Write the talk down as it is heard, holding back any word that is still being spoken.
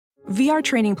VR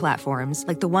training platforms,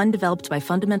 like the one developed by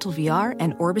Fundamental VR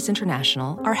and Orbis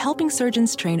International, are helping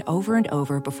surgeons train over and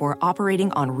over before operating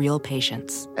on real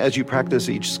patients. As you practice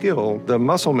each skill, the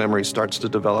muscle memory starts to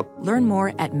develop. Learn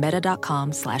more at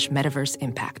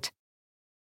meta.com/metaverseimpact.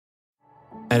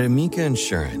 At Amica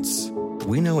Insurance,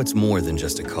 we know it's more than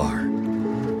just a car.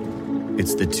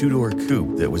 It's the two-door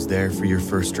coupe that was there for your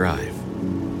first drive,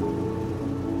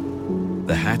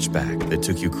 the hatchback that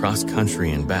took you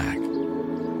cross-country and back,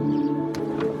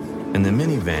 and the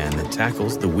minivan that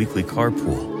tackles the weekly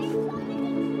carpool.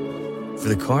 For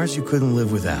the cars you couldn't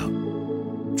live without,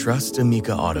 trust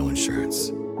Amica Auto Insurance.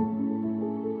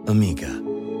 Amica.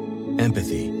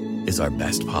 Empathy is our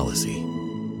best policy.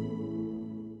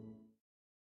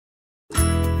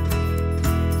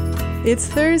 It's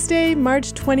Thursday,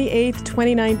 March 28th,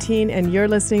 2019, and you're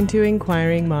listening to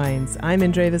Inquiring Minds. I'm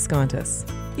Indre Viscontis.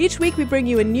 Each week we bring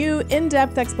you a new,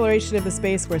 in-depth exploration of the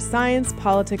space where science,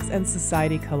 politics, and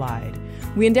society collide.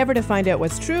 We endeavor to find out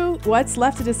what's true, what's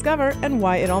left to discover, and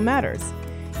why it all matters.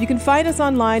 You can find us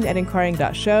online at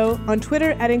inquiring.show, on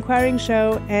Twitter at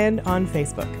inquiringshow, and on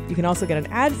Facebook. You can also get an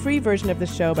ad-free version of the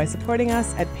show by supporting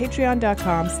us at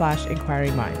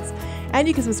patreon.com/inquiringminds. And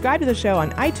you can subscribe to the show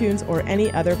on iTunes or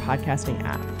any other podcasting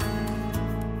app.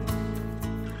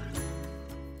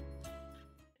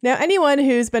 Now, anyone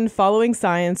who's been following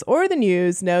science or the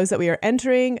news knows that we are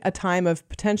entering a time of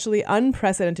potentially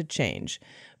unprecedented change,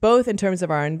 both in terms of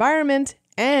our environment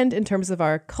and in terms of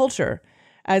our culture,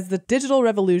 as the digital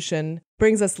revolution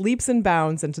brings us leaps and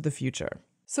bounds into the future.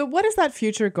 So what is that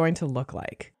future going to look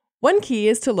like? One key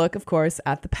is to look, of course,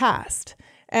 at the past.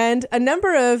 And a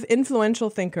number of influential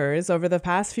thinkers over the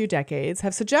past few decades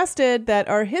have suggested that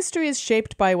our history is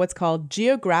shaped by what's called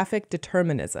geographic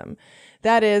determinism.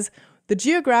 That is, the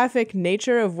geographic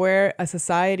nature of where a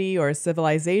society or a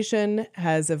civilization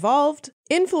has evolved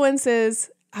influences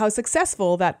how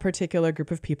successful that particular group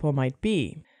of people might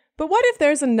be. But what if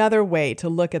there's another way to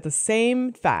look at the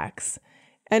same facts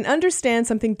and understand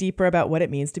something deeper about what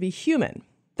it means to be human?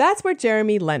 That's where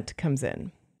Jeremy Lent comes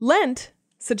in. Lent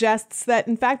suggests that,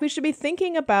 in fact, we should be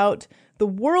thinking about the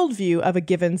worldview of a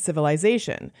given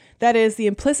civilization. That is, the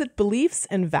implicit beliefs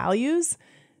and values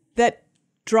that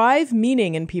drive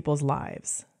meaning in people's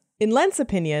lives. In Lent's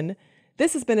opinion,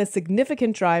 this has been a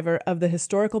significant driver of the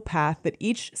historical path that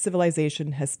each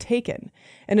civilization has taken.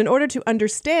 And in order to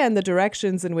understand the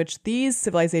directions in which these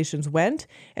civilizations went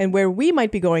and where we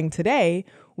might be going today,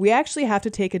 we actually have to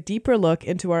take a deeper look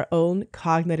into our own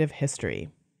cognitive history.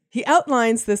 He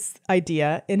outlines this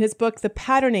idea in his book, The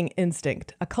Patterning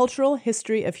Instinct, A Cultural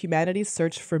History of Humanity's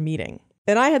Search for Meaning.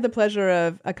 And I had the pleasure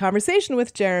of a conversation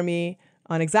with Jeremy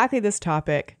on exactly this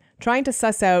topic, trying to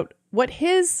suss out what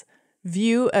his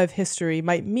view of history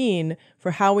might mean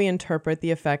for how we interpret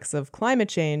the effects of climate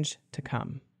change to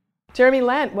come. Jeremy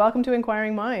Lent, welcome to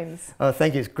Inquiring Minds. Oh,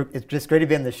 thank you. It's just great to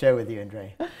be on the show with you,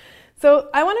 Indre. So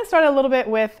I want to start a little bit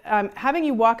with having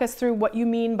you walk us through what you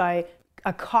mean by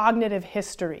a cognitive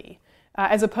history,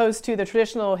 as opposed to the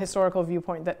traditional historical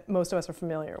viewpoint that most of us are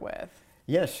familiar with.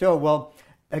 Yeah, sure. Well,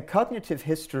 a cognitive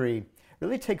history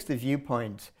really takes the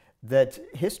viewpoint that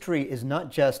history is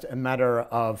not just a matter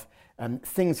of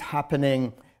things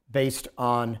happening based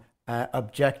on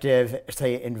objective,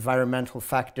 say, environmental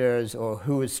factors, or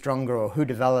who is stronger, or who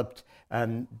developed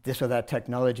this or that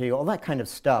technology, all that kind of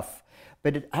stuff.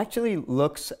 But it actually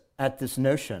looks at this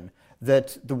notion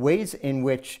that the ways in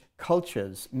which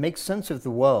cultures make sense of the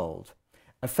world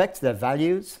affect their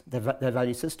values, their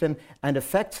value system, and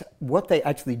affect what they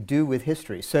actually do with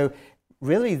history. So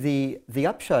really the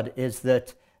upshot is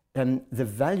that the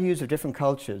values of different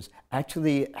cultures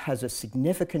actually has a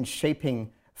significant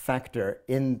shaping factor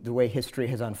in the way history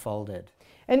has unfolded.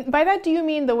 And by that, do you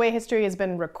mean the way history has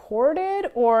been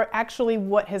recorded, or actually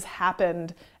what has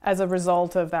happened as a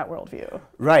result of that worldview?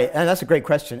 Right, and that's a great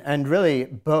question, and really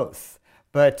both.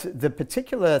 But the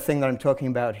particular thing that I'm talking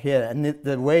about here, and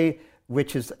the way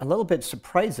which is a little bit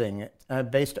surprising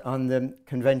based on the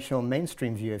conventional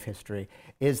mainstream view of history,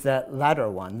 is that latter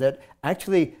one, that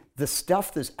actually the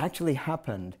stuff that's actually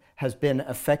happened has been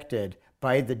affected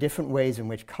by the different ways in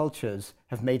which cultures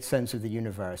have made sense of the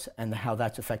universe and how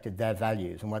that's affected their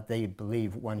values and what they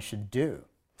believe one should do.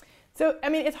 So, I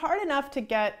mean, it's hard enough to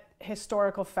get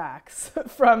historical facts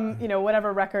from,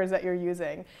 whatever records that you're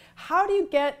using. How do you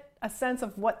get a sense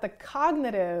of what the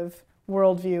cognitive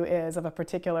worldview is of a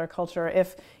particular culture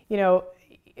if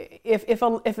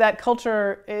that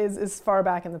culture is far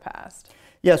back in the past?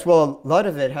 Yes, well, a lot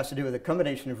of it has to do with a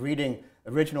combination of reading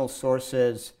original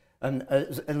sources,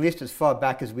 at least as far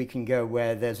back as we can go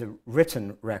where there's a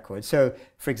written record. So,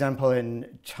 for example,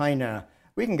 in China,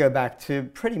 we can go back to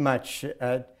pretty much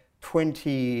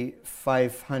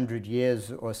 2,500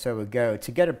 years or so ago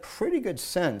to get a pretty good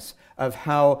sense of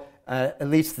how at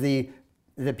least the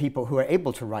people who are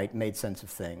able to write made sense of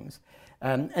things.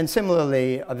 And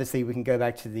similarly, obviously, we can go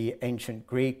back to the ancient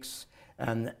Greeks,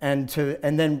 and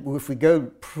then if we go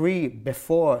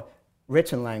before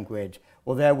written language,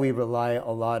 well, there we rely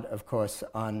a lot, of course,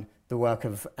 on the work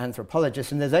of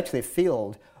anthropologists, and there's actually a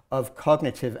field of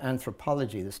cognitive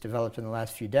anthropology that's developed in the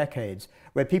last few decades,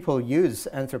 where people use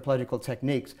anthropological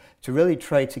techniques to really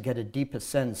try to get a deeper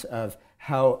sense of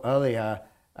how earlier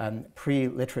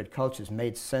pre-literate cultures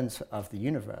made sense of the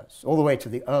universe, all the way to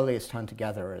the earliest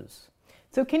hunter-gatherers.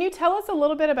 So can you tell us a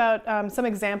little bit about some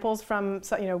examples from,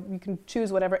 you can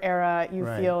choose whatever era you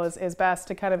feel is best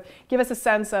to kind of give us a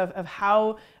sense of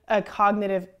how a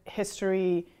cognitive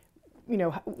history,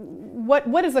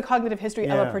 what is the cognitive history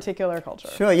of a particular culture?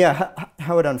 Sure, yeah,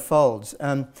 how it unfolds.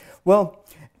 Well,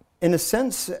 in a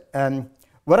sense,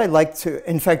 what I like to,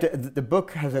 in fact, the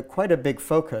book has quite a big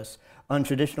focus on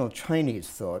traditional Chinese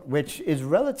thought, which is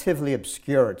relatively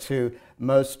obscure to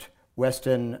most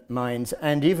Western minds,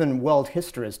 and even world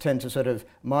histories tend to sort of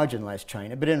marginalize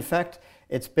China. But in fact,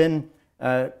 it's been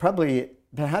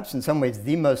perhaps in some ways,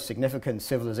 the most significant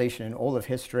civilization in all of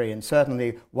history, and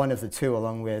certainly one of the two,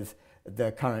 along with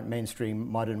the current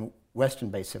mainstream modern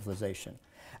Western-based civilization.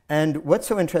 And what's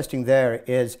so interesting there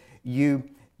is you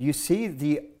see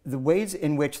the ways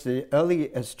in which the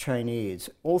earliest Chinese,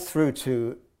 all through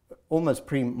to almost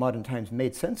pre-modern times,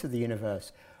 made sense of the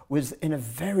universe was in a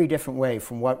very different way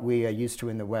from what we are used to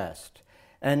in the West.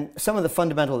 And some of the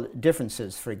fundamental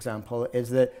differences, for example,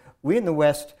 is that we in the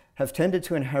West have tended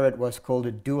to inherit what's called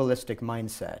a dualistic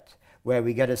mindset, where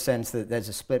we get a sense that there's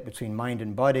a split between mind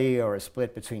and body, or a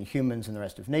split between humans and the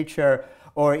rest of nature,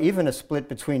 or even a split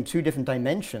between two different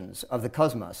dimensions of the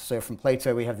cosmos. So from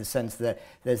Plato, we have the sense that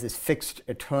there's this fixed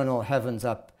eternal heavens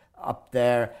up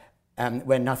there,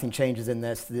 where nothing changes in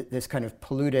this kind of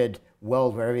polluted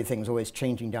world where everything's always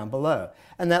changing down below.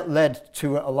 And that led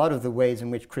to a lot of the ways in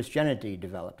which Christianity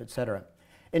developed, etc.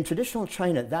 In traditional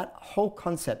China, that whole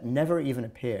concept never even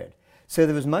appeared. So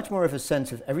there was much more of a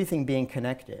sense of everything being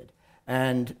connected.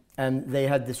 And they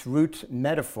had this root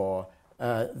metaphor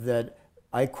that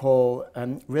I call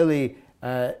really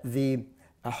a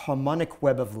harmonic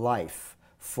web of life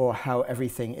for how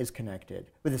everything is connected,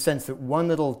 with the sense that one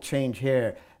little change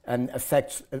here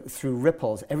affects through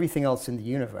ripples everything else in the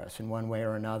universe in one way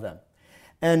or another.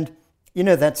 And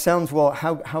that sounds, well,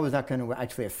 how is that going to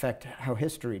actually affect how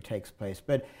history takes place?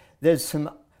 But there's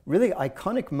some really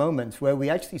iconic moments where we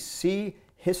actually see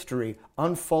history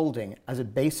unfolding as a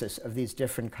basis of these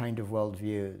different kind of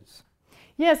worldviews.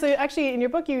 Yeah, so actually in your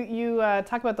book you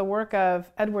talk about the work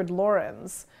of Edward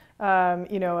Lorenz,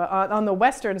 on the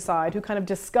Western side, who kind of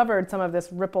discovered some of this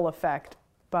ripple effect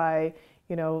by,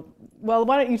 well,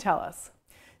 why don't you tell us?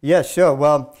 Yeah, sure.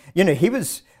 Well, he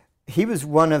was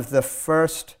one of the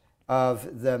first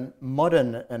of the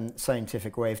modern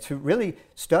scientific wave to really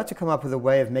start to come up with a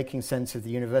way of making sense of the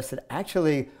universe that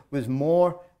actually was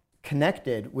more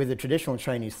connected with the traditional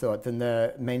Chinese thought than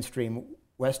the mainstream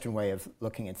Western way of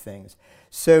looking at things.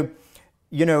 So,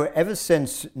 ever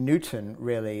since Newton,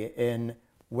 really, in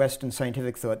Western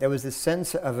scientific thought, there was this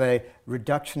sense of a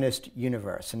reductionist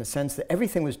universe, in the sense that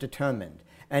everything was determined,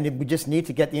 and we just need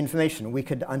to get the information. We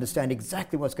could understand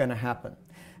exactly what's going to happen.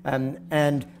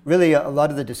 And really, a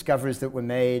lot of the discoveries that were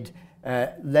made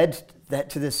led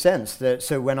to this sense that,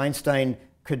 so when Einstein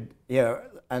could,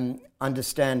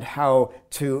 understand how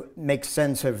to make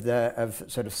sense of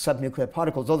sort of subnuclear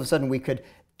particles, all of a sudden we could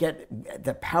get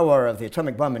the power of the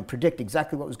atomic bomb and predict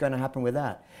exactly what was going to happen with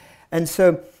that. And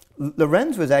so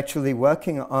Lorenz was actually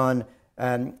working on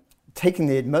taking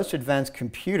the most advanced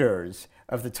computers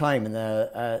of the time in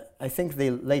I think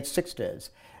the late 60s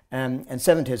and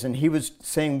 70s, and he was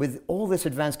saying, with all this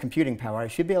advanced computing power, I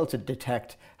should be able to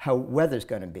detect how weather's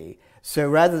going to be. So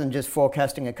rather than just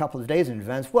forecasting a couple of days in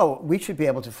advance, well, we should be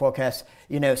able to forecast,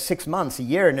 6 months, a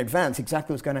year in advance,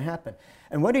 exactly what's going to happen.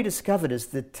 And what he discovered is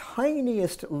the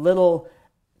tiniest little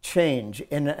change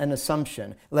in an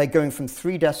assumption, like going from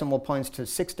 3 decimal points to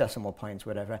 6 decimal points,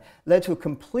 whatever, led to a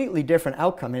completely different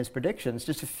outcome in his predictions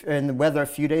just in the weather a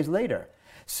few days later.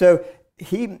 So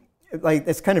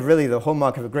it's kind of really the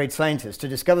hallmark of a great scientist, to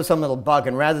discover some little bug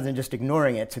and rather than just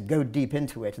ignoring it, to go deep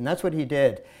into it. And that's what he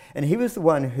did. And he was the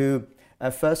one who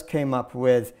first came up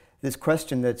with this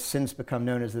question that's since become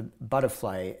known as the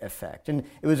butterfly effect. And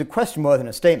it was a question more than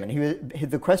a statement.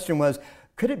 The question was,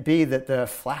 could it be that the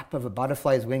flap of a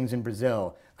butterfly's wings in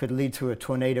Brazil could lead to a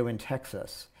tornado in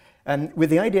Texas? And with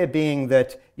the idea being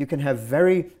that you can have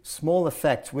very small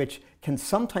effects which can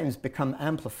sometimes become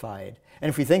amplified. And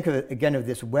if we think of, again, of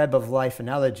this web of life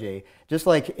analogy, just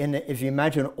like if you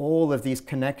imagine all of these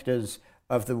connectors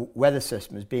of the weather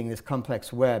system as being this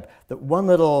complex web, that one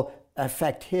little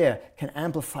effect here can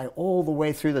amplify all the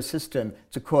way through the system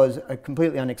to cause a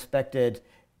completely unexpected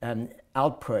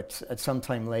output at some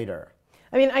time later.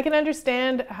 I mean, I can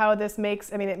understand how this makes,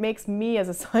 it makes me as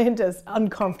a scientist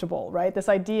uncomfortable, right? This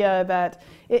idea that,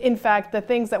 in fact, the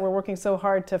things that we're working so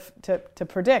hard to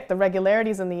predict, the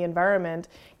regularities in the environment,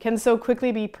 can so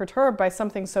quickly be perturbed by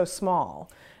something so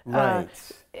small. Right.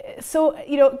 So,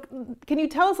 can you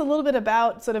tell us a little bit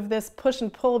about sort of this push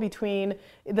and pull between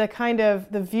the kind of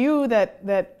the view that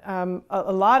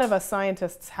a lot of us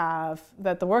scientists have,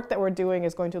 that the work that we're doing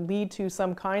is going to lead to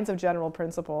some kinds of general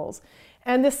principles,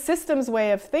 and this systems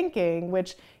way of thinking,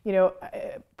 which,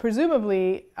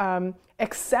 presumably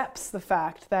accepts the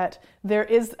fact that there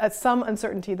is some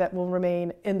uncertainty that will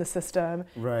remain in the system,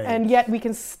 right, and yet we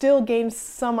can still gain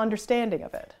some understanding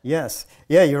of it. Yes.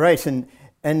 Yeah, you're right.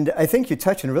 And I think you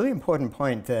touch on a really important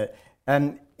point that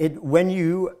when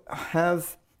you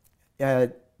have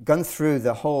gone through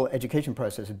the whole education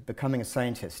process of becoming a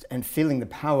scientist and feeling the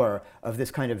power of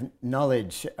this kind of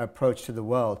knowledge approach to the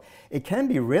world, it can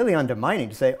be really undermining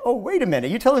to say, oh, wait a minute,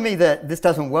 you're telling me that this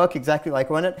doesn't work exactly like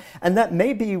I want it? And that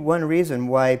may be one reason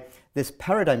why this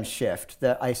paradigm shift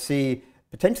that I see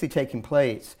potentially taking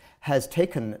place has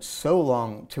taken so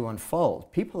long to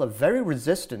unfold. People are very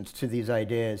resistant to these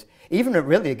ideas, even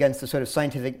really against the sort of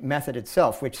scientific method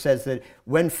itself, which says that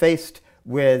when faced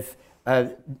with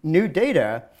new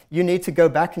data, you need to go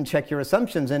back and check your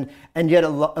assumptions. And yet a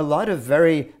lot of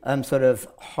very sort of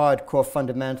hardcore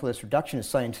fundamentalist reductionist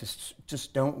scientists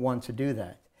just don't want to do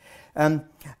that. And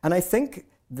I think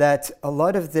that a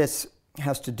lot of this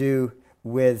has to do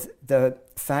with the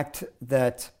fact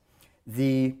that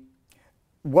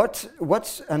what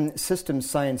systems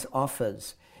science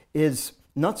offers is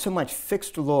not so much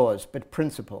fixed laws, but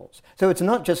principles. So it's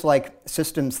not just like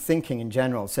systems thinking in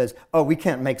general says, oh, we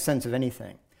can't make sense of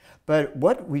anything. But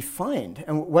what we find,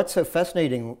 and what's so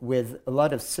fascinating with a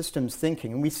lot of systems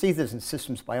thinking, and we see this in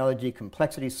systems biology,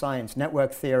 complexity science,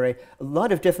 network theory, a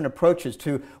lot of different approaches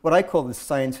to what I call the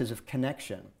sciences of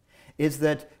connection, is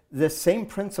that the same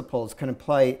principles can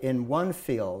apply in one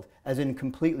field as in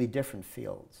completely different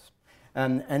fields.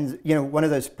 And one of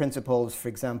those principles, for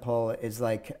example, is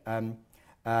like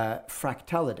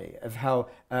fractality, of how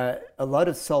a lot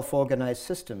of self-organized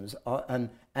systems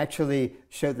actually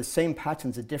show the same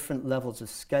patterns at different levels of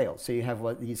scale. So you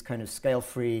have these kind of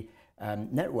scale-free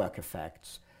network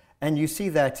effects. And you see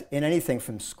that in anything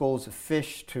from schools of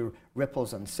fish to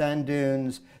ripples on sand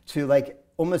dunes to like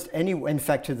almost in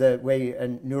fact, to the way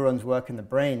neurons work in the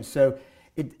brain. So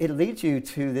it leads you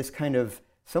to this kind of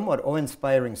somewhat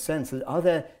awe-inspiring sense that are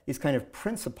there these kind of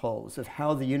principles of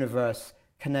how the universe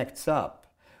connects up,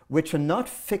 which are not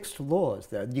fixed laws,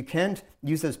 though. You can't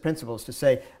use those principles to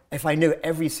say, if I knew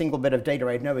every single bit of data,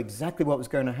 I'd know exactly what was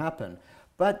going to happen.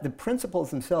 But the principles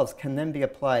themselves can then be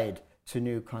applied to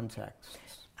new contexts.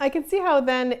 I can see how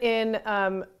then in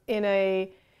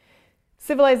a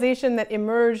civilization that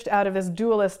emerged out of this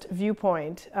dualist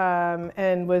viewpoint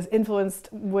and was influenced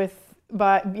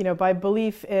by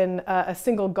belief in a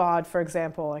single God, for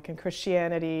example, like in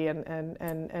Christianity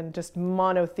and just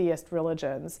monotheist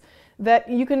religions, that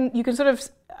you can sort of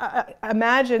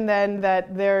imagine then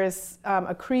that there is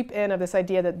a creep in of this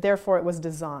idea that therefore it was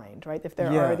designed, right? If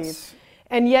there are these.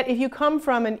 And yet if you come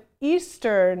from an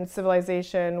Eastern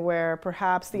civilization where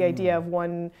perhaps the idea of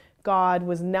one God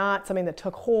was not something that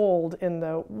took hold in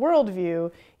the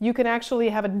worldview, you can actually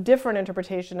have a different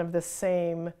interpretation of the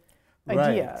same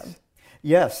idea. Right.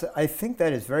 Yes, I think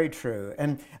that is very true.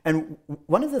 And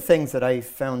one of the things that I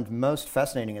found most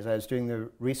fascinating as I was doing the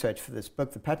research for this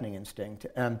book, The Patterning Instinct,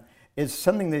 is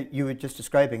something that you were just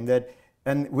describing, that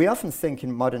we often think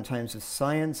in modern times of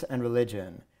science and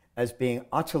religion as being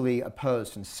utterly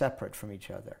opposed and separate from each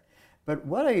other. But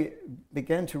what I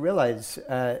began to realize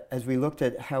as we looked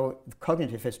at how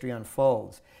cognitive history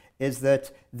unfolds is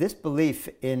that this belief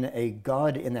in a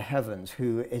God in the heavens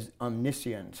who is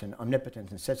omniscient and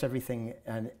omnipotent and sets everything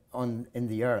in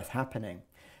the earth happening,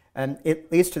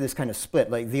 it leads to this kind of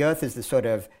split. Like the earth is the sort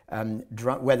of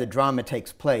where the drama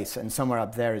takes place, and somewhere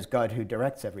up there is God who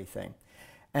directs everything.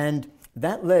 And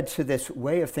that led to this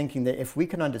way of thinking that if we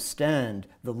can understand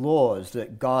the laws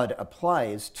that God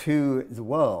applies to the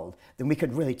world, then we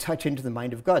could really touch into the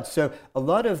mind of God. So a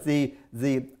lot of the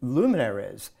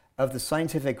luminaries of the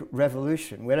scientific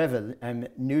revolution, wherever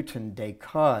Newton,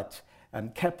 Descartes,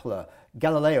 Kepler,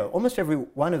 Galileo, almost every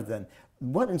one of them,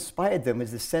 what inspired them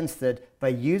is the sense that by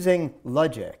using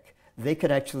logic, they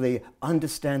could actually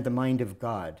understand the mind of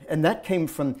God. And that came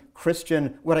from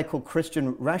Christian, what I call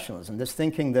Christian rationalism, this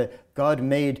thinking that God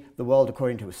made the world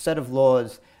according to a set of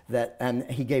laws, and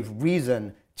he gave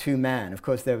reason to man. Of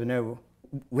course, there were no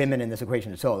women in this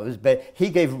equation at all, but he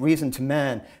gave reason to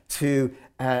man to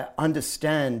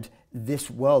understand this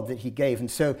world that he gave. And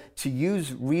so to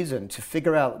use reason to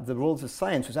figure out the rules of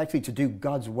science was actually to do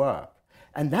God's work.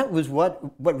 And that was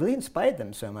what really inspired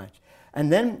them so much.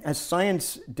 And then as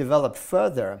science developed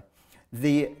further,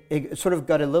 it sort of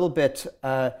got a little bit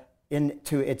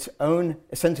into its own,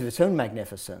 a sense of its own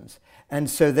magnificence. And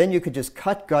so then you could just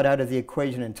cut God out of the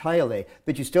equation entirely,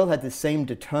 but you still had the same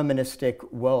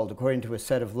deterministic world according to a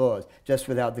set of laws, just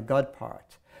without the God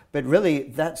part. But really,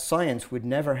 that science would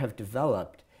never have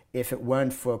developed if it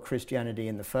weren't for Christianity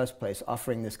in the first place,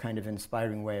 offering this kind of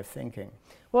inspiring way of thinking.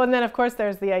 Well, and then of course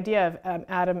there's the idea of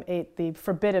Adam ate the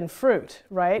forbidden fruit,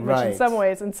 right? Which in some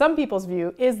ways, in some people's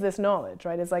view, is this knowledge,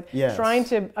 right? It's like trying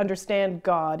to understand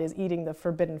God is eating the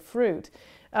forbidden fruit.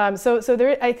 So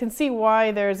there, I can see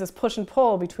why there's this push and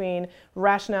pull between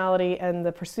rationality and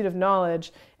the pursuit of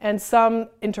knowledge and some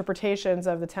interpretations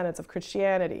of the tenets of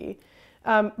Christianity.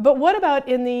 But what about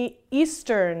in the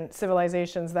Eastern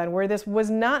civilizations then, where this was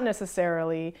not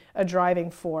necessarily a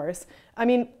driving force? I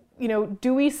mean,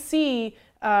 do we see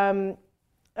a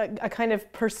kind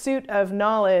of pursuit of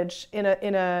knowledge in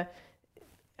a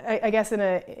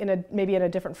maybe in a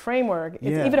different framework?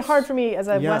 It's even hard for me as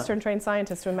a Western trained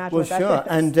scientist to imagine what that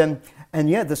is.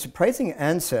 And the surprising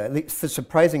answer, at least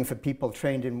surprising for people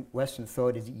trained in Western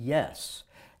thought, is yes.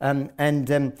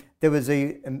 There was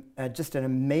just an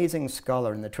amazing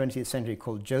scholar in the 20th century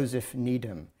called Joseph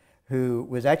Needham, who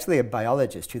was actually a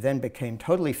biologist who then became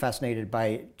totally fascinated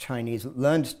by Chinese,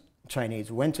 learned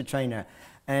Chinese, went to China,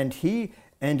 and he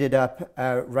ended up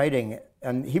writing.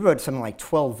 He wrote something like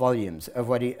 12 volumes of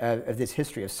of this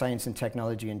history of science and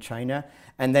technology in China,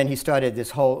 and then he started this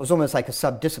whole. It was almost like a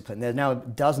sub-discipline. There are now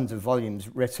dozens of volumes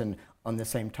written on the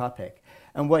same topic,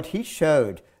 and what he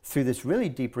showed through this really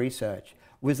deep research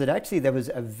was that actually there was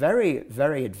a very,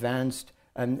 very advanced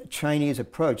Chinese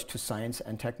approach to science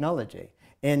and technology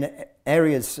in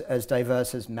areas as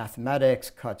diverse as mathematics,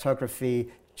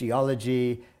 cartography,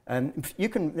 geology. You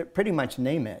can pretty much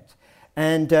name it.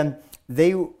 And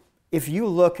if you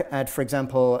look at, for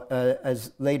example,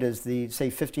 as late as the, say,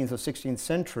 15th or 16th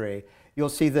century, you'll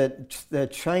see that the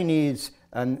Chinese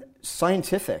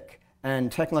scientific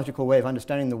and technological way of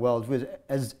understanding the world was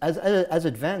as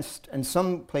advanced, and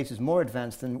some places more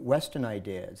advanced than Western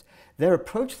ideas. Their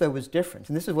approach, though, was different,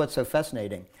 and this is what's so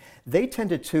fascinating. They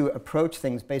tended to approach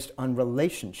things based on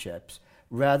relationships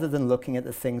rather than looking at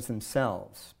the things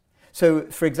themselves. So,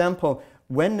 for example,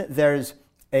 when there's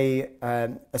a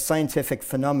scientific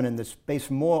phenomenon that's based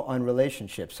more on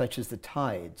relationships, such as the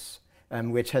tides,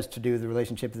 which has to do with the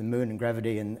relationship of the moon and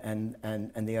gravity and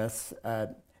the Earth's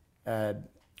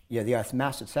the Earth's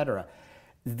mass, etc.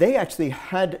 They actually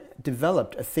had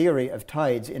developed a theory of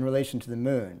tides in relation to the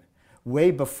moon way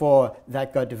before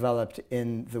that got developed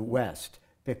in the West,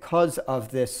 because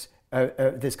of this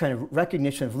kind of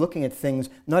recognition of looking at things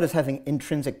not as having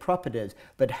intrinsic properties,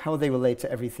 but how they relate to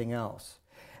everything else.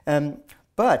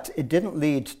 But it didn't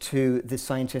lead to the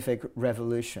scientific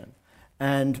revolution.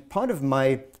 And part of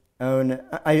my own,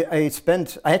 I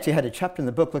actually had a chapter in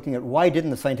the book looking at why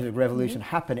didn't the scientific revolution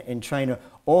happen in China,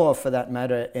 or for that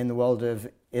matter in the world of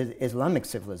Islamic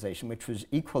civilization, which was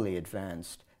equally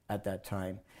advanced at that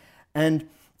time. And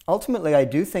ultimately, I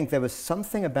do think there was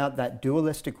something about that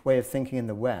dualistic way of thinking in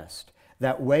the West,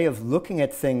 that way of looking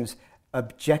at things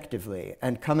objectively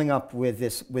and coming up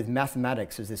with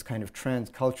mathematics as this kind of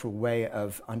transcultural way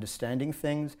of understanding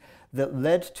things, that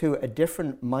led to a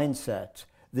different mindset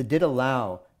that did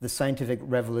allow the scientific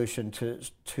revolution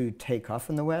to take off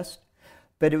in the West.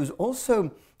 But it was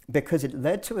also because it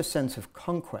led to a sense of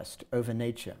conquest over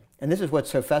nature. And this is what's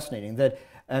so fascinating, that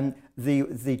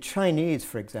the Chinese,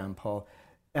 for example,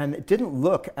 didn't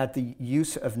look at the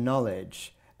use of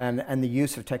knowledge and the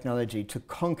use of technology to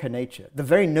conquer nature. The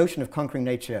very notion of conquering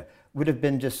nature would have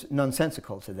been just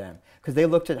nonsensical to them, because they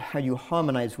looked at how you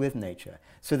harmonize with nature.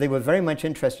 So they were very much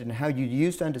interested in how you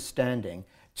used understanding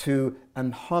to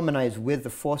harmonize with the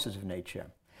forces of nature.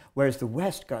 Whereas the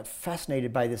West got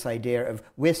fascinated by this idea of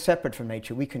we're separate from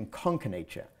nature, we can conquer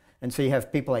nature. And so you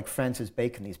have people like Francis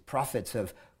Bacon, these prophets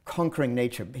of conquering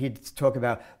nature. He'd talk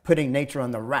about putting nature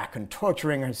on the rack and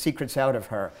torturing her secrets out of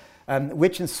her,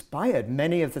 which inspired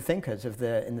many of the thinkers in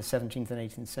the 17th and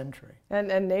 18th century.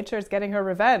 And nature's getting her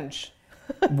revenge.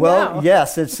 Well, now.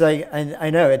 Yes, it's I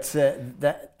know, it's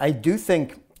that I do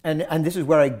think, and this is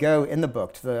where I go in the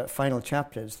book to the final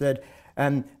chapters, that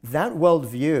that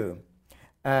worldview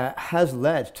has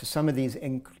led to some of these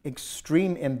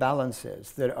extreme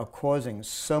imbalances that are causing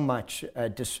so much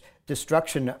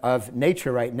destruction of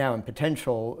nature right now and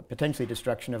potentially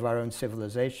destruction of our own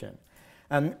civilization.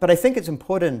 But I think it's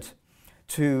important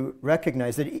to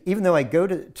recognize that even though I go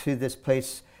to this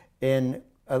place in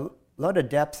a lot of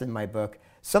depth in my book,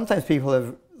 sometimes people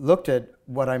have looked at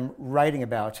what I'm writing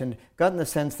about and gotten the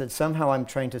sense that somehow I'm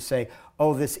trying to say,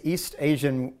 oh, this East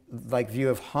Asian view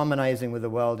of harmonizing with the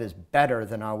world is better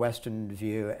than our Western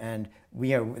view, and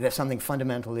there's something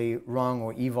fundamentally wrong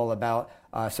or evil about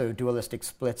sort of dualistic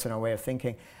splits in our way of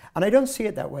thinking. And I don't see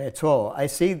it that way at all. I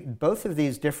see both of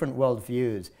these different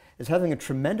worldviews as having a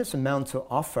tremendous amount to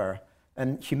offer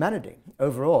humanity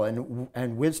overall,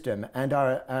 and wisdom,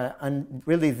 and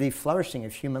really the flourishing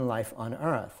of human life on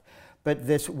Earth. But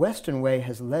this Western way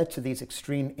has led to these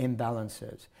extreme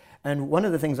imbalances. And one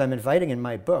of the things I'm inviting in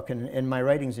my book and in my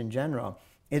writings in general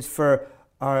is for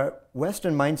our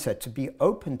Western mindset to be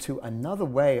open to another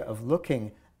way of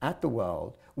looking at the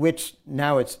world, which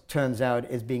now it turns out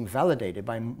is being validated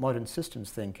by modern systems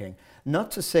thinking.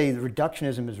 Not to say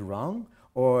reductionism is wrong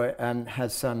or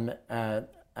has some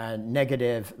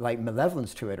negative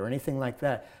malevolence to it or anything like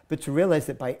that, but to realize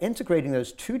that by integrating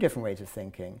those two different ways of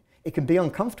thinking, it can be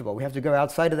uncomfortable. We have to go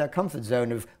outside of that comfort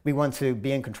zone of we want to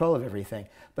be in control of everything.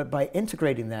 But by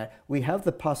integrating that, we have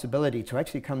the possibility to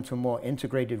actually come to a more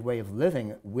integrated way of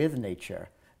living with nature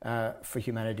for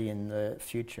humanity in the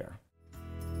future.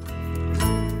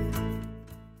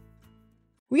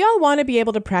 We all want to be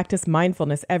able to practice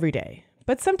mindfulness every day,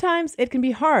 but sometimes it can be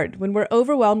hard when we're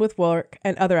overwhelmed with work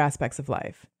and other aspects of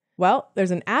life. Well, there's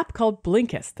an app called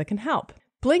Blinkist that can help.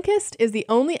 Blinkist is the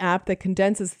only app that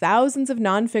condenses thousands of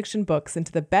nonfiction books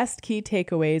into the best key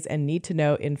takeaways and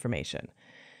need-to-know information.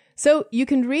 So you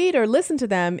can read or listen to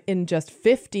them in just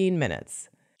 15 minutes.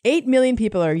 8 million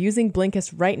people are using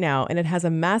Blinkist right now, and it has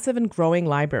a massive and growing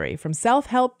library from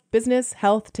self-help, business,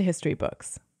 health to history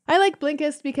books. I like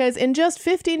Blinkist because in just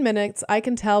 15 minutes, I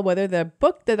can tell whether the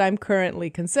book that I'm currently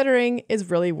considering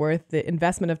is really worth the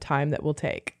investment of time that will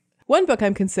take. One book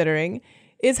I'm considering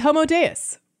is Homo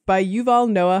Deus by Yuval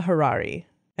Noah Harari.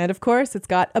 And of course, it's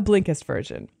got a Blinkist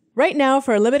version. Right now,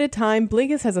 for a limited time,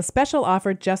 Blinkist has a special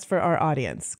offer just for our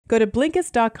audience. Go to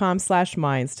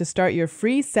Blinkist.com/minds to start your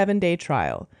free 7-day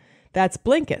trial. That's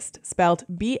Blinkist, spelled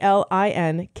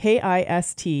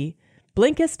Blinkist,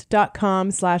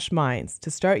 Blinkist.com/minds to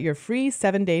start your free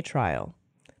 7-day trial.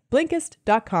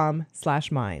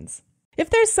 Blinkist.com/minds. If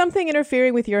there's something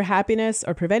interfering with your happiness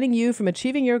or preventing you from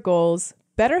achieving your goals,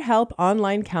 BetterHelp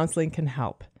Online Counseling can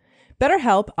help.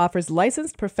 BetterHelp offers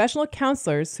licensed professional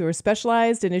counselors who are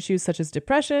specialized in issues such as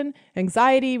depression,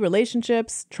 anxiety,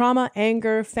 relationships, trauma,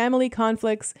 anger, family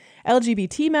conflicts,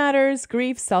 LGBT matters,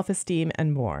 grief, self-esteem,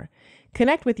 and more.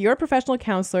 Connect with your professional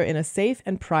counselor in a safe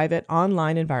and private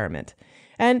online environment.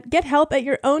 And get help at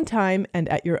your own time and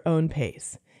at your own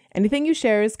pace. Anything you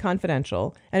share is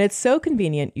confidential, and it's so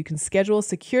convenient you can schedule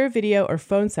secure video or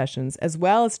phone sessions as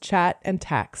well as chat and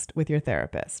text with your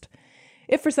therapist.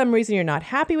 If for some reason you're not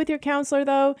happy with your counselor,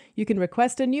 though, you can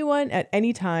request a new one at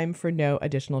any time for no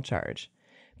additional charge.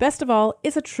 Best of all,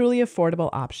 it's a truly affordable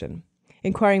option.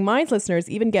 Inquiring Minds listeners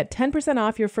even get 10%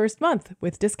 off your first month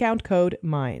with discount code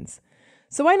MINDS.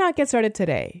 So why not get started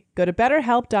today? Go to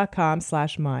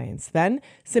betterhelp.com/minds. Then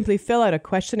simply fill out a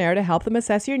questionnaire to help them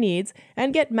assess your needs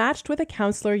and get matched with a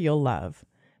counselor you'll love.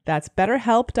 That's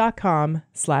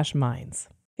betterhelp.com/minds.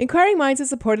 Inquiring Minds is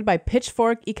supported by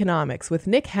Pitchfork Economics with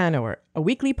Nick Hanover, a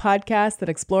weekly podcast that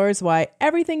explores why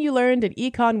everything you learned in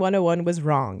Econ 101 was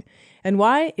wrong, and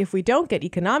why, if we don't get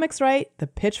economics right, the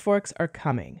pitchforks are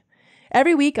coming.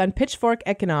 Every week on Pitchfork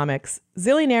Economics,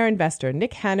 zillionaire investor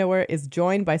Nick Hanover is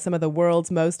joined by some of the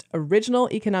world's most original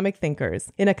economic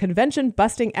thinkers in a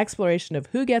convention-busting exploration of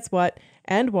who gets what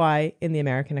and why in the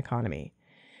American economy.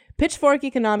 Pitchfork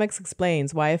Economics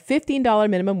explains why a $15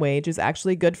 minimum wage is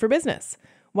actually good for business,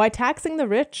 why taxing the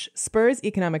rich spurs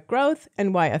economic growth,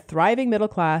 and why a thriving middle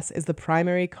class is the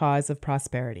primary cause of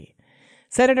prosperity.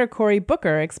 Senator Cory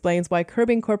Booker explains why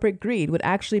curbing corporate greed would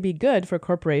actually be good for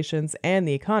corporations and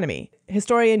the economy.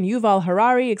 Historian Yuval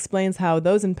Harari explains how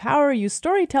those in power use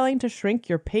storytelling to shrink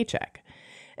your paycheck.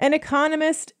 And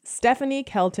economist Stephanie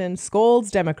Kelton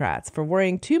scolds Democrats for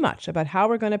worrying too much about how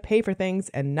we're going to pay for things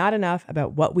and not enough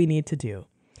about what we need to do.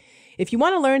 If you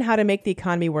want to learn how to make the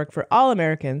economy work for all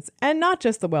Americans and not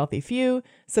just the wealthy few,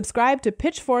 subscribe to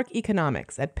Pitchfork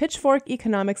Economics at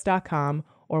pitchforkeconomics.com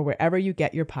or wherever you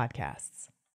get your podcasts.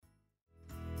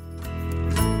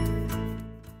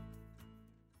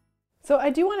 So I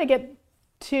do want to get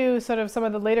to sort of some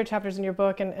of the later chapters in your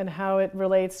book and how it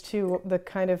relates to the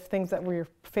kind of things that we're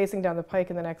facing down the pike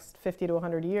in the next 50 to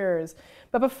 100 years.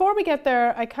 But before we get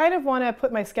there, I kind of want to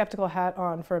put my skeptical hat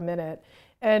on for a minute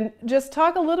and just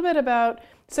talk a little bit about,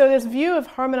 so this view of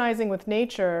harmonizing with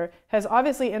nature has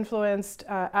obviously influenced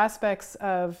aspects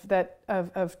of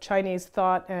Chinese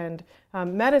thought and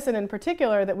medicine in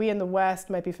particular that we in the West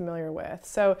might be familiar with.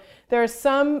 So there are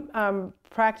some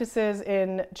practices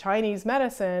in Chinese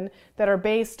medicine that are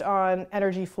based on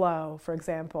energy flow, for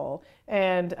example,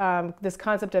 and this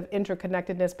concept of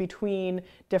interconnectedness between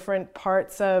different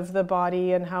parts of the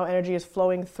body and how energy is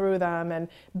flowing through them and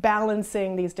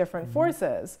balancing these different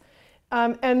forces.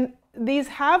 And these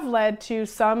have led to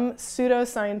some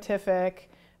pseudoscientific,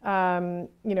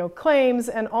 claims,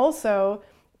 and also,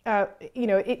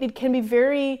 it can be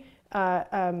very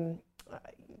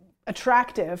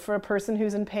attractive for a person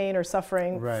who's in pain or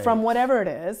suffering from whatever it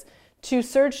is to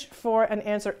search for an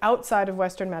answer outside of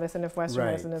Western medicine if Western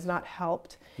medicine has not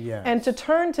helped. Yes. And to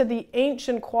turn to the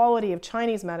ancient quality of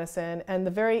Chinese medicine and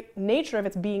the very nature of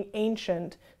its being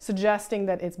ancient, suggesting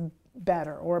that it's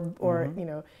better or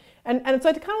And so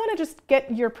I kind of want to just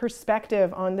get your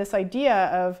perspective on this idea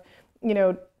of,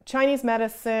 Chinese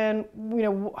medicine,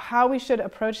 how we should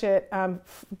approach it,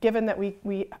 given that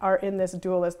we are in this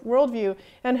dualist worldview,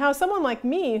 and how someone like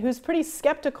me, who's pretty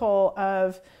skeptical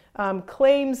of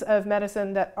claims of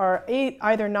medicine that are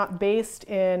either not based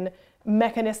in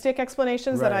mechanistic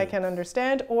explanations that I can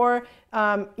understand, or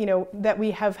that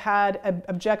we have had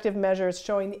objective measures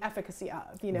showing the efficacy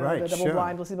of, the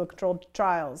double-blind, placebo-controlled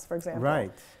trials, for example.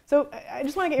 Right. So I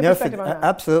just want to get your perspective on that.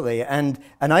 Absolutely, and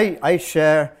I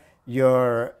share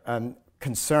your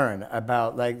concern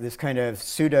about this kind of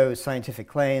pseudo-scientific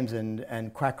claims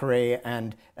and quackery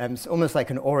and almost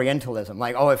like an Orientalism,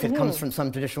 if it comes from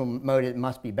some traditional mode, it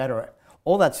must be better.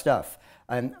 All that stuff.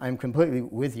 I'm completely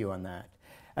with you on that.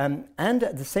 And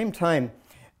at the same time,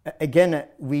 again,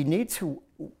 we need to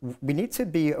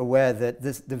be aware that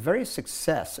the very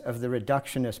success of the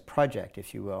reductionist project,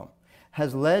 if you will,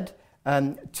 has led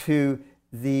to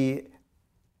the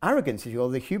arrogance, if you will,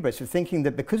 the hubris of thinking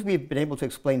that because we've been able to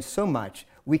explain so much,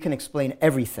 we can explain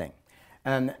everything.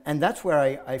 And that's where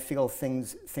I feel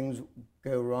things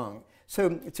go wrong. So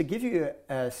to give you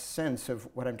a sense of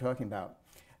what I'm talking about,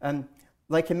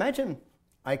 imagine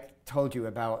I told you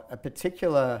about a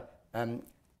particular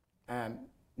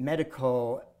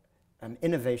medical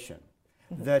innovation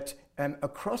that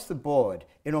across the board,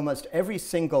 in almost every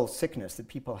single sickness that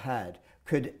people had,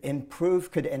 could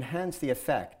enhance the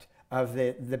effect of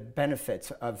the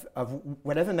benefits of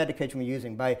whatever medication we're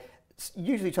using by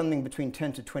usually something between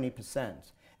 10 to 20%.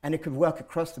 And it could work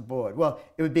across the board. Well,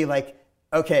 it would be like,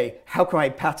 okay, how can I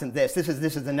patent this? This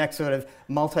is the next sort of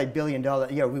multi-billion-dollar,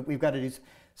 we've got to do.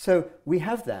 So we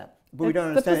have that, but we don't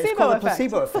understand. It's called the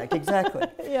placebo effect, exactly.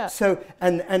 Yeah. So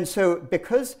and so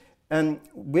because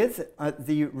with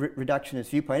the reductionist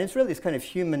viewpoint, it's kind of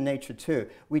human nature too.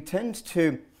 We tend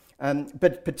to,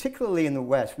 but particularly in the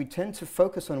West, we tend to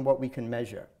focus on what we can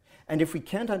measure. And if we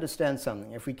can't understand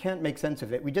something, if we can't make sense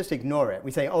of it, we just ignore it.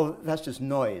 We say, oh, that's just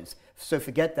noise. So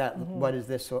forget that. What is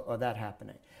this or that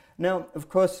happening? Now, of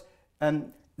course,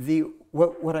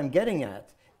 what I'm getting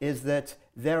at is that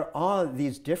there are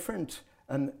these different,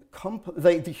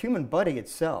 the human body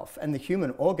itself and the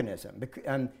human organism,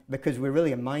 because we're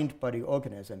really a mind-body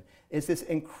organism, is this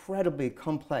incredibly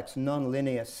complex,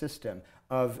 non-linear system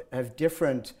of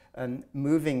different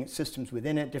moving systems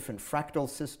within it, different fractal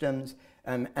systems,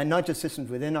 and not just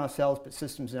systems within ourselves, but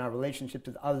systems in our relationships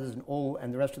with others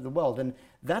and the rest of the world. And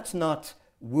that's not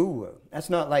woo-woo. That's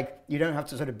not like, you don't have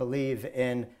to sort of believe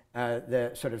in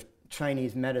the sort of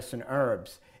Chinese medicine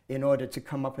herbs in order to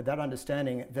come up with that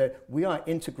understanding that we are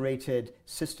integrated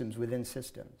systems within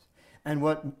systems. And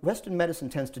what Western medicine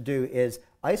tends to do is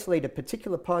isolate a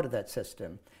particular part of that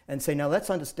system and say, now let's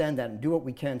understand that and do what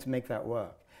we can to make that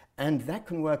work. And that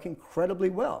can work incredibly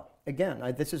well. Again,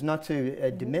 this is not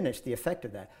to diminish the effect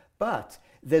of that, but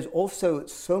there's also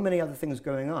so many other things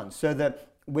going on, so that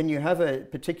when you have a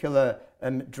particular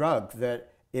drug that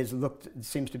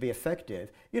seems to be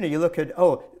effective, you look at,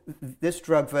 this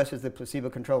drug versus the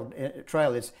placebo-controlled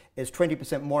trial is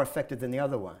 20% more effective than the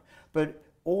other one. But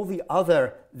all the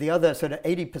other sort of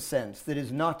 80% that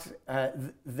is not,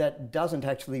 that doesn't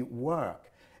actually work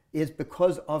is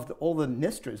because of all the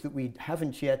mysteries that we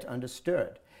haven't yet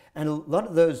understood. And a lot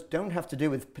of those don't have to do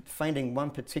with finding one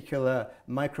particular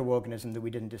microorganism that we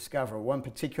didn't discover, one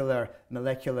particular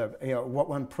molecular,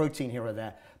 one protein here or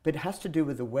there, but it has to do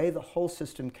with the way the whole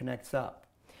system connects up.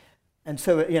 And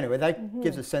so, that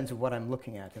gives a sense of what I'm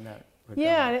looking at in that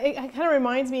Yeah, and it kind of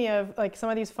reminds me of like some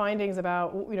of these findings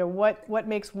about what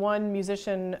makes one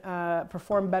musician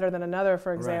perform better than another,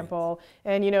 for example.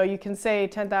 Right. And you can say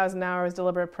 10,000 hours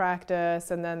deliberate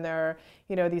practice, and then there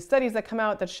are these studies that come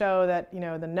out that show that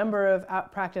the number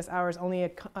of practice hours only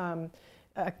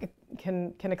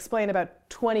can explain about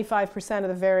 25% of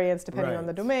the variance depending on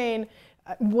the domain.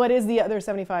 What is the other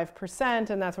 75%?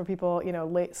 And that's where people,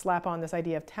 slap on this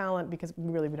idea of talent because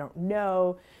we don't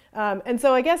know. And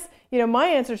so I guess, my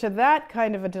answer to that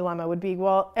kind of a dilemma would be,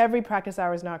 well, every practice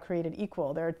hour is not created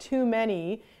equal. There are too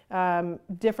many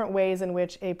different ways in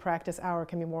which a practice hour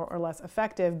can be more or less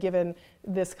effective given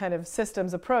this kind of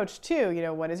systems approach to,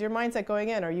 what is your mindset going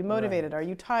in? Are you motivated? Right. Are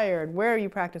you tired? Where are you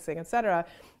practicing, et cetera?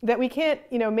 That we can't,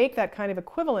 make that kind of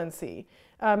equivalency.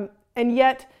 And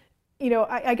yet,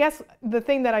 I guess the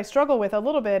thing that I struggle with a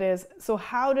little bit is, so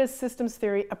how does systems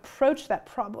theory approach that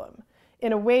problem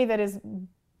in a way that is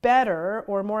better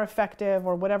or more effective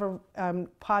or whatever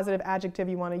positive adjective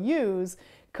you want to use,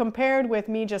 compared with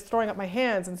me just throwing up my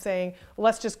hands and saying,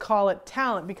 let's just call it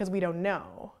talent because we don't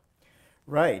know?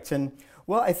 Right. And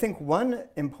well, I think one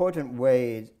important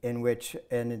way in which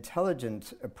an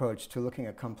intelligent approach to looking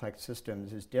at complex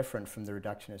systems is different from the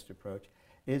reductionist approach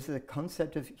is the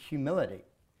concept of humility.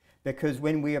 Because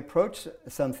when we approach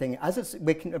something,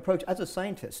 we can approach as a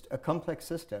scientist a complex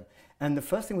system, and the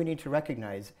first thing we need to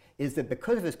recognize is that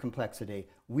because of this complexity,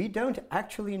 we don't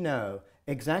actually know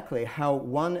exactly how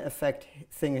one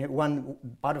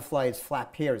butterfly's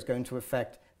flap here is going to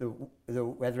affect the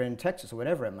weather in Texas or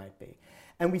whatever it might be.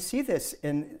 And we see this,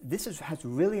 and has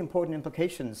really important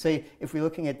implications. Say, if we're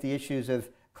looking at the issues of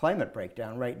climate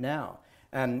breakdown right now,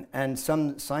 and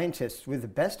some scientists with the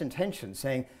best intentions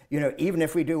saying, even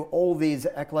if we do all these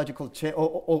ecological,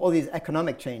 all these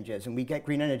economic changes and we get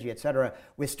green energy, et cetera,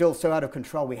 we're still so out of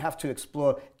control, we have to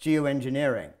explore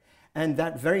geoengineering. And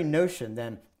that very notion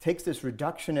then takes this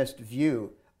reductionist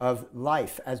view of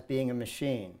life as being a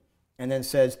machine and then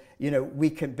says, we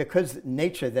can, because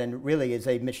nature then really is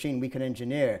a machine we can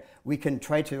engineer, we can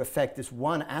try to affect this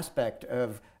one aspect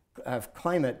of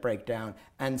climate breakdown,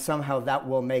 and somehow that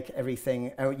will make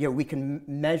everything, we can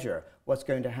measure what's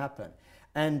going to happen.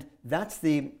 And that's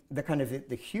the kind of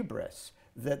the hubris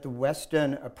that the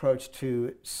Western approach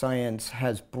to science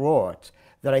has brought,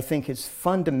 that I think is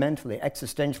fundamentally,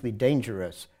 existentially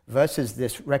dangerous, versus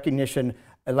this recognition,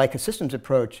 like a systems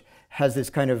approach, has this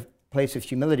kind of place of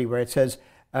humility where it says,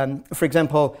 for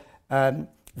example,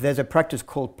 there's a practice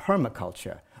called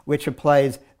permaculture, which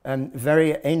applies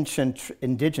very ancient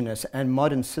indigenous and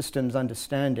modern systems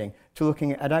understanding to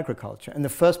looking at agriculture. And the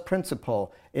first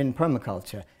principle in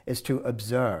permaculture is to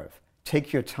observe,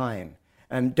 take your time.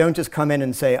 Don't just come in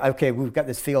and say, okay, we've got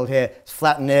this field here,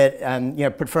 flatten it, and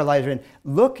put fertilizer in.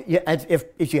 Look,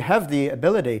 if you have the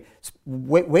ability,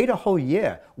 wait a whole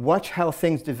year. Watch how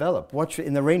things develop. Watch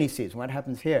in the rainy season what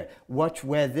happens here. Watch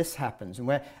where this happens,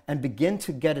 and begin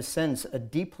to get a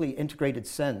deeply integrated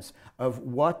sense of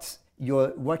what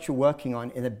you're working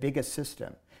on in a bigger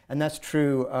system. And that's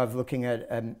true of looking at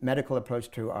a medical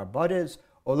approach to our bodies,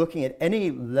 or looking at any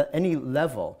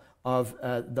level of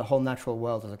the whole natural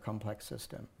world as a complex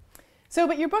system. So,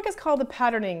 but your book is called The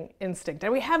Patterning Instinct,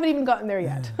 and we haven't even gotten there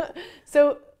yet.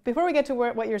 So before we get to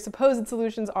what your supposed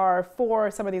solutions are for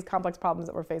some of these complex problems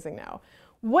that we're facing now,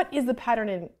 what is the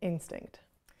patterning instinct?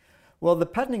 Well, the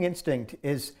patterning instinct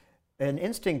is an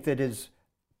instinct that is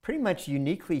pretty much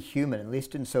uniquely human, at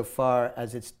least insofar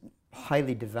as it's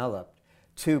highly developed,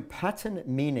 to pattern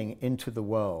meaning into the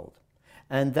world.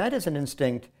 And that is an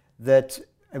instinct that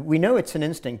we know it's an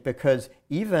instinct because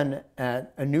even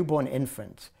a newborn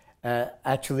infant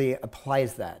actually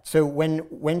applies that. So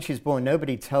when she's born,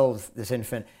 nobody tells this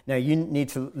infant, now you need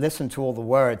to listen to all the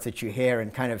words that you hear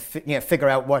and kind of figure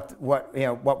out what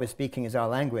we're speaking is our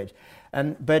language.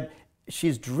 But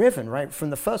she's driven right from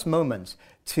the first moments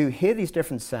to hear these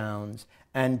different sounds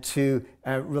and to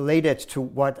relate it to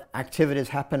what activities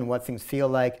happen, what things feel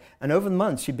like. And over the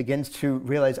months, she begins to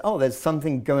realize, oh, there's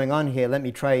something going on here. Let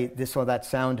me try this or that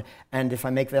sound. And if I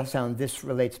make that sound, this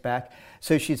relates back.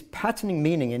 So she's patterning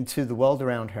meaning into the world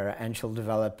around her, and she'll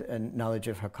develop a knowledge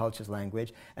of her culture's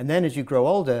language. And then as you grow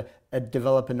older,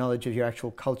 develop a knowledge of your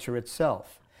actual culture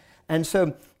itself. And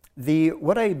so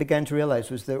what I began to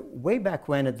realize was that way back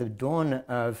when, at the dawn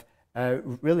of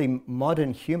really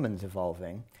modern humans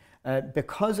evolving,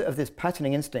 because of this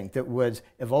patterning instinct that was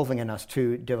evolving in us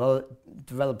to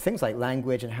develop things like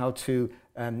language and how to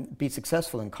be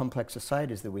successful in complex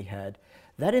societies that we had,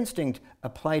 that instinct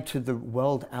applied to the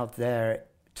world out there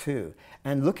too.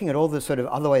 And looking at all the sort of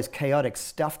otherwise chaotic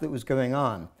stuff that was going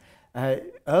on,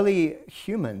 early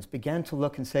humans began to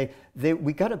look and say,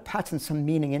 we got to pattern some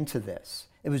meaning into this.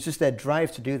 It was just their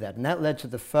drive to do that. And that led to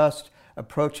the first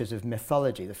approaches of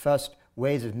mythology, the first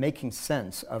ways of making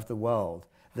sense of the world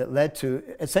that led to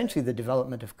essentially the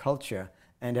development of culture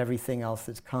and everything else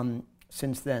that's come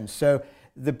since then. So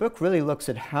the book really looks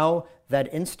at how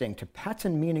that instinct to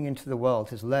pattern meaning into the world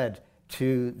has led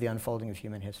to the unfolding of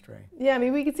human history. Yeah, I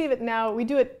mean, we can see it now. We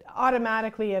do it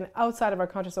automatically and outside of our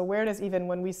conscious awareness, even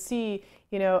when we see,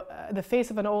 the face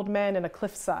of an old man in a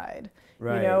cliffside,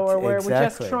 right, or where exactly. we're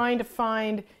just trying to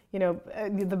find,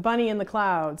 the bunny in the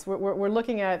clouds. We're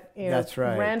looking at, That's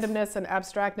right. randomness and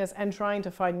abstractness and trying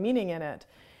to find meaning in it.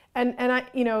 And I,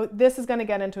 this is going to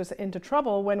get into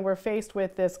trouble when we're faced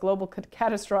with this global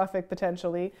catastrophic,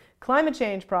 potentially, climate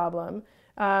change problem,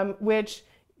 which,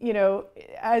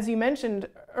 as you mentioned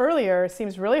earlier,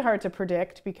 seems really hard to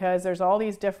predict because there's all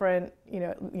these different,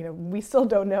 we still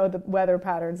don't know the weather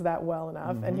patterns that well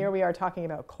enough. Mm-hmm. And here we are talking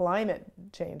about climate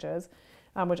changes,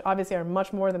 which obviously are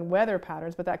much more than weather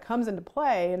patterns, but that comes into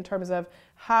play in terms of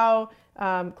how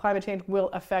climate change will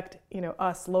affect,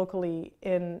 us locally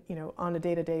on a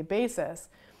day-to-day basis.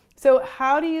 So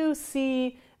how do you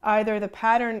see either the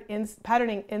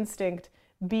patterning instinct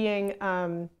being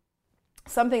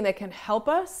something that can help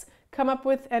us come up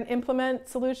with and implement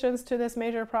solutions to this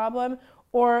major problem,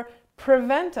 or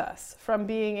prevent us from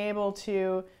being able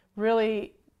to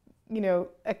really,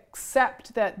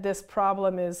 accept that this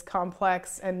problem is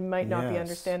complex and might not be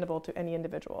understandable to any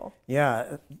individual?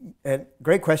 Yeah,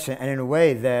 great question. And in a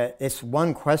way, it's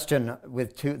one question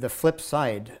with the flip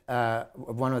side of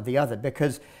one or the other.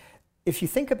 Because if you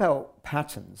think about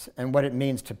patterns and what it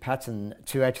means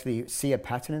to actually see a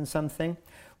pattern in something,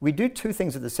 we do two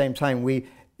things at the same time.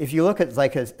 If you look at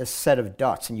like a set of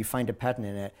dots and you find a pattern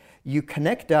in it, you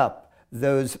connect up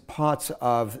those parts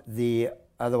of the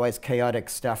otherwise chaotic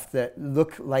stuff that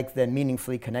look like they're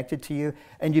meaningfully connected to you,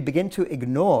 and you begin to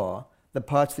ignore the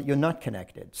parts that you're not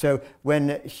connected. So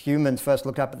when humans first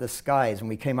looked up at the skies and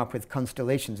we came up with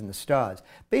constellations and the stars,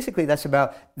 basically that's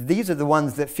about, these are the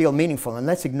ones that feel meaningful and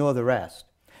let's ignore the rest.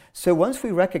 So once we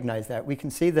recognize that, we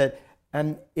can see that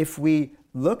if we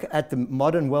look at the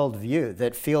modern worldview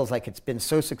that feels like it's been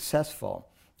so successful,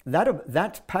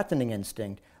 that patterning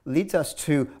instinct leads us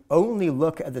to only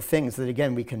look at the things that,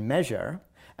 again, we can measure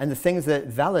and the things that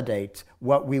validate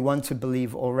what we want to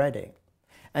believe already.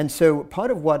 And so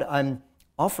part of what I'm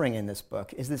offering in this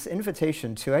book is this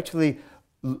invitation to actually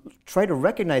try to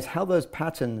recognize how those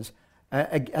patterns,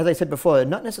 as I said before, are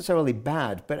not necessarily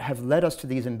bad, but have led us to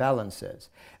these imbalances.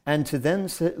 And to then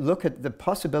look at the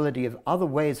possibility of other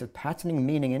ways of patterning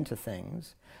meaning into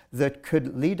things that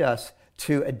could lead us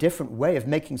to a different way of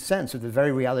making sense of the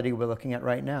very reality we're looking at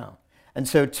right now. And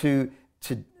so to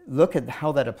look at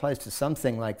how that applies to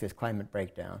something like this climate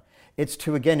breakdown, it's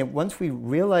to, again, once we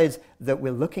realize that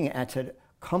we're looking at a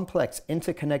complex,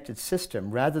 interconnected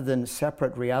system rather than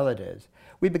separate realities,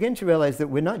 we begin to realize that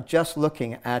we're not just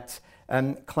looking at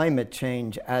climate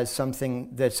change as something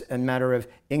that's a matter of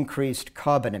increased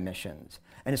carbon emissions.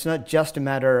 And it's not just a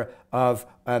matter of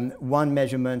one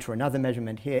measurement or another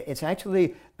measurement here. It's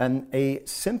actually a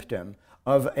symptom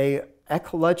of an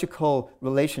ecological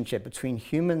relationship between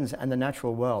humans and the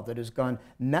natural world that has gone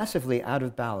massively out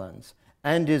of balance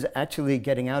and is actually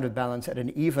getting out of balance at an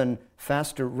even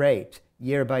faster rate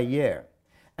year by year.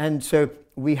 And so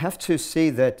we have to see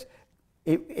that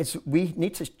we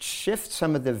need to shift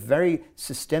some of the very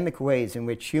systemic ways in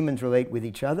which humans relate with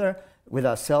each other, with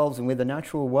ourselves, and with the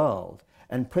natural world,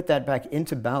 and put that back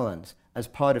into balance as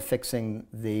part of fixing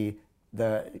the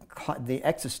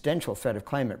existential threat of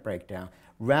climate breakdown,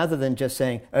 rather than just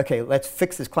saying, okay, let's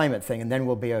fix this climate thing and then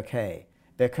we'll be okay.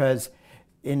 Because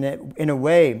in a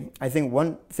way, I think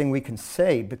one thing we can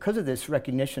say, because of this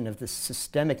recognition of the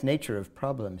systemic nature of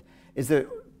problems, is that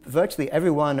virtually every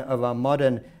one of our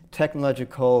modern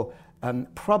technological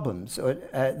problems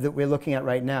that we're looking at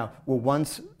right now were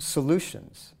once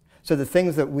solutions. So the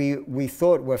things that we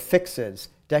thought were fixes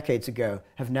decades ago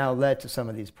have now led to some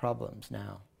of these problems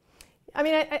now. I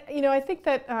mean, I think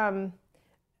that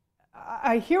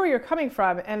I hear where you're coming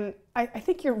from, and I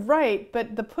think you're right,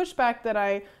 but the pushback that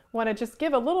I want to just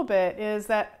give a little bit is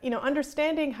that,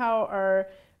 understanding how our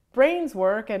brains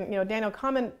work, and, Daniel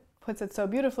Kahneman puts it so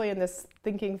beautifully in this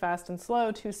Thinking Fast and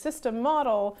Slow two-system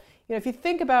model. If you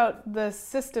think about the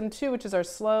system 2, which is our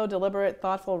slow, deliberate,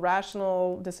 thoughtful,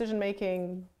 rational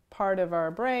decision-making part of our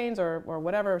brains, or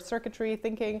whatever, circuitry,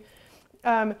 thinking,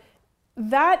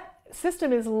 that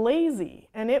system is lazy,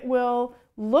 and it will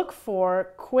look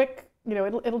for quick,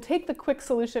 it'll take the quick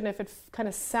solution if it kind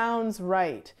of sounds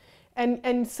right.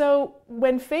 And so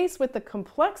when faced with the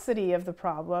complexity of the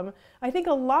problem, I think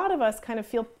a lot of us kind of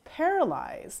feel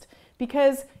paralyzed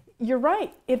because you're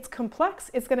right, it's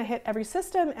complex, it's going to hit every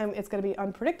system, and it's going to be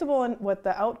unpredictable in what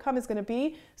the outcome is going to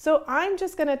be. So I'm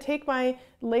just going to take my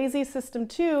lazy system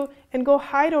 2 and go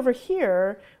hide over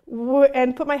here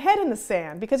and put my head in the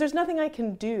sand because there's nothing I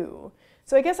can do.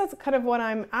 So I guess that's kind of what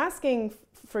I'm asking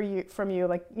from you,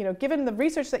 like, given the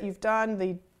research that you've done,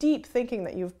 the deep thinking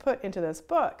that you've put into this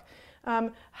book,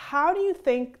 how do you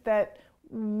think that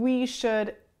we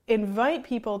should invite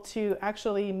people to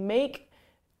actually make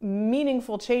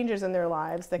meaningful changes in their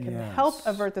lives that can help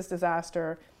avert this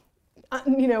disaster,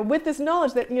 with this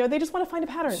knowledge that, they just want to find a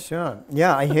pattern? Sure.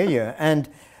 Yeah, I hear you. And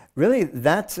really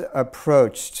that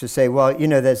approach to say, well,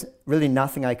 there's really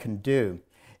nothing I can do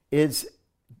is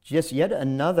just yet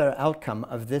another outcome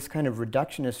of this kind of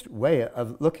reductionist way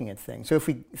of looking at things. So if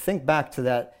we think back to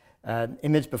that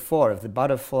image before of the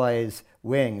butterfly's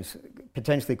wings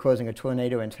potentially causing a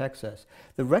tornado in Texas,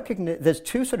 there's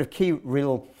two sort of key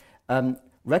real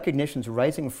recognitions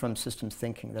arising from systems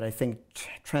thinking that I think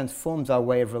transforms our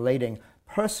way of relating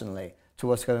personally to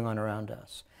what's going on around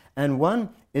us. And one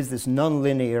is this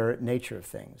nonlinear nature of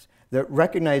things, that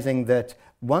recognizing that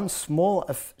one small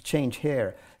change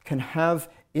here can have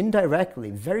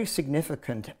indirectly very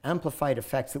significant amplified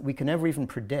effects that we can never even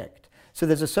predict. So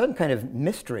there's a certain kind of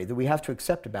mystery that we have to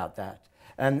accept about that.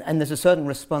 And there's a certain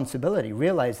responsibility,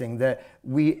 realizing that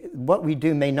what we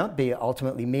do may not be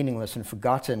ultimately meaningless and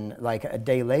forgotten like a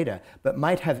day later, but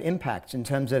might have impacts in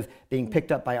terms of being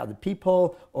picked up by other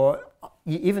people or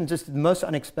even just the most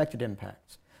unexpected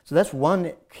impacts. So that's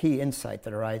one key insight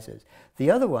that arises. The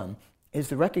other one is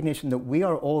the recognition that we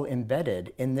are all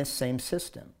embedded in this same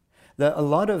system. That a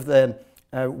lot of the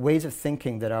ways of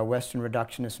thinking that our Western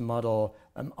reductionist model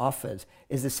offers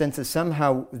is the sense that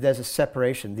somehow there's a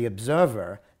separation. The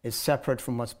observer is separate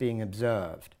from what's being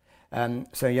observed.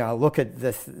 So I'll look at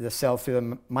the cell through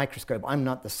a microscope. I'm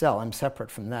not the cell, I'm separate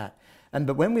from that.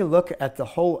 But when we look at the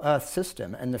whole Earth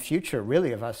system and the future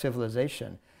really of our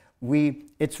civilization, we're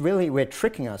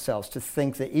tricking ourselves to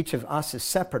think that each of us is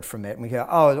separate from it. And we go,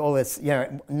 all this,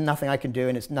 nothing I can do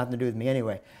and it's nothing to do with me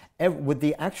anyway. With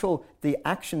the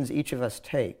actions each of us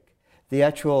take, the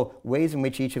actual ways in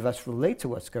which each of us relate to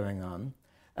what's going on,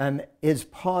 is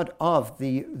part of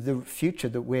the future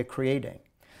that we're creating.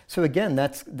 So again,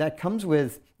 that comes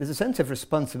with, there's a sense of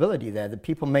responsibility there that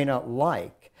people may not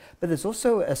like, but there's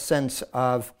also a sense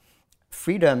of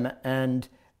freedom and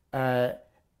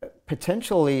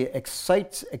potentially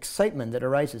excitement that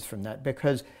arises from that,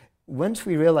 because once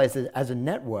we realize that as a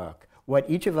network, what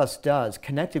each of us does,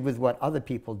 connected with what other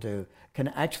people do, can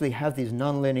actually have these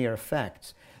nonlinear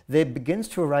effects, there begins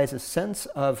to arise a sense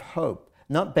of hope,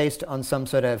 not based on some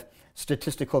sort of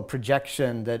statistical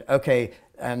projection that,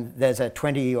 there's a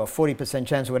 20 or 40%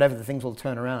 chance or whatever the things will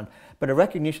turn around, but a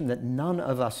recognition that none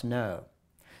of us know.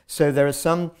 So there is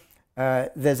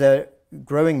there's a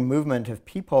growing movement of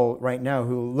people right now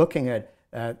who are looking at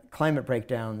climate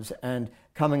breakdowns and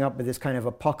coming up with this kind of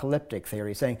apocalyptic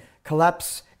theory, saying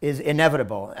collapse is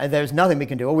inevitable and there's nothing we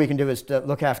can do. All we can do is to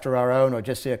look after our own or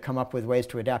just come up with ways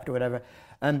to adapt or whatever.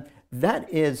 And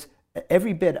that is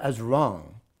every bit as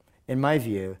wrong, in my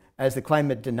view, as the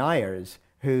climate deniers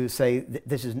who say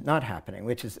this is not happening,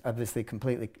 which is obviously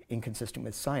completely inconsistent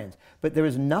with science. But there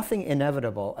is nothing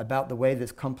inevitable about the way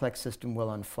this complex system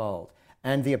will unfold.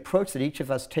 And the approach that each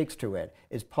of us takes to it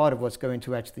is part of what's going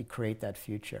to actually create that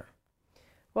future.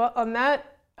 Well, on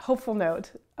that hopeful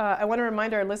note, I want to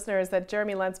remind our listeners that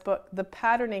Jeremy Lent's book, The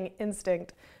Patterning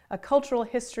Instinct, A Cultural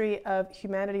History of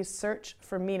Humanity's Search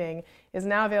for Meaning, is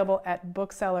now available at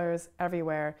booksellers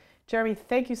everywhere. Jeremy,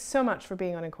 thank you so much for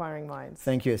being on Inquiring Minds.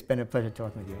 Thank you. It's been a pleasure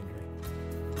talking with you, Ingrid.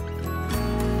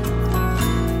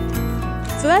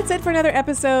 So that's it for another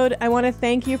episode. I want to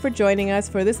thank you for joining us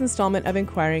for this installment of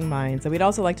Inquiring Minds. And we'd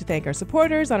also like to thank our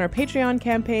supporters on our Patreon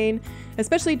campaign,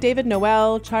 especially David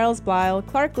Noel, Charles Blyle,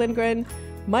 Clark Lindgren,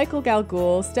 Michael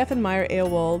Galgul, Stefan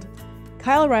Meyer-Eowald,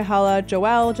 Kyle Raihala,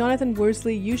 Joel, Jonathan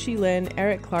Worsley, Yushi Lin,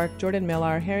 Eric Clark, Jordan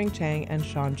Millar, Herring Chang, and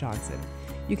Sean Johnson.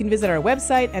 You can visit our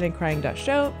website at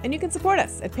inquiring.show, and you can support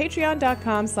us at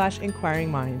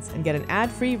patreon.com/inquiringminds and get an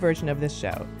ad-free version of this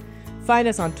show. Find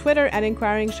us on Twitter at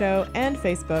Inquiring Show and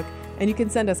Facebook, and you can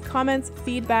send us comments,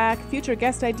 feedback, future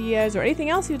guest ideas, or anything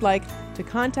else you'd like to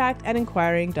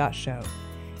contact@inquiring.show.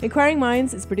 Inquiring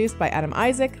Minds is produced by Adam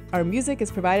Isaac. Our music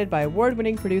is provided by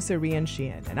award-winning producer Rian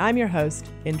Sheehan, and I'm your host,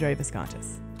 Indre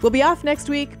Viscontis. We'll be off next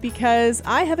week because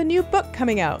I have a new book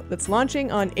coming out that's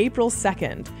launching on April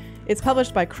 2nd. It's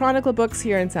published by Chronicle Books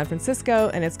here in San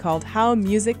Francisco, and it's called How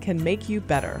Music Can Make You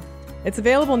Better. It's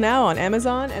available now on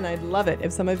Amazon, and I'd love it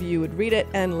if some of you would read it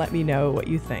and let me know what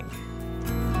you think.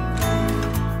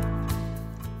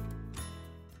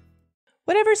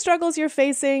 Whatever struggles you're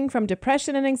facing, from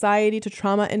depression and anxiety to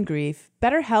trauma and grief,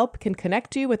 BetterHelp can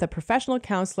connect you with a professional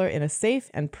counselor in a safe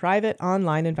and private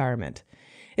online environment.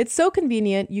 It's so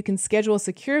convenient, you can schedule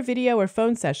secure video or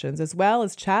phone sessions as well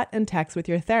as chat and text with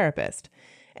your therapist.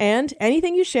 And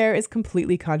anything you share is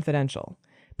completely confidential.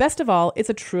 Best of all, it's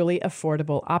a truly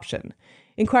affordable option.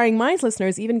 Inquiring Minds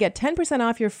listeners even get 10%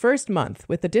 off your first month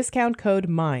with the discount code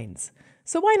MINDS.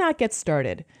 So why not get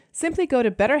started? Simply go to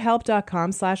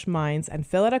betterhelp.com/minds and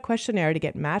fill out a questionnaire to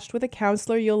get matched with a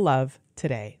counselor you'll love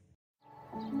today.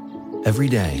 Every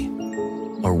day,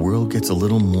 our world gets a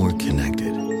little more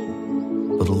connected,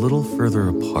 but a little further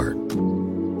apart.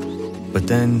 But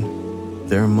then,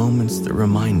 there are moments that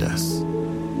remind us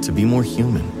to be more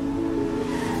human.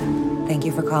 Thank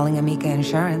you for calling Amica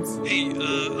Insurance. Hey,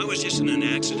 I was just in an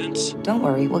accident. Don't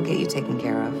worry, we'll get you taken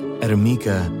care of. At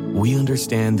Amica, we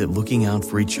understand that looking out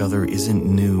for each other isn't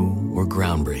new or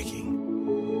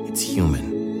groundbreaking. It's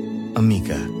human.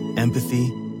 Amica, empathy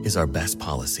is our best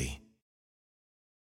policy.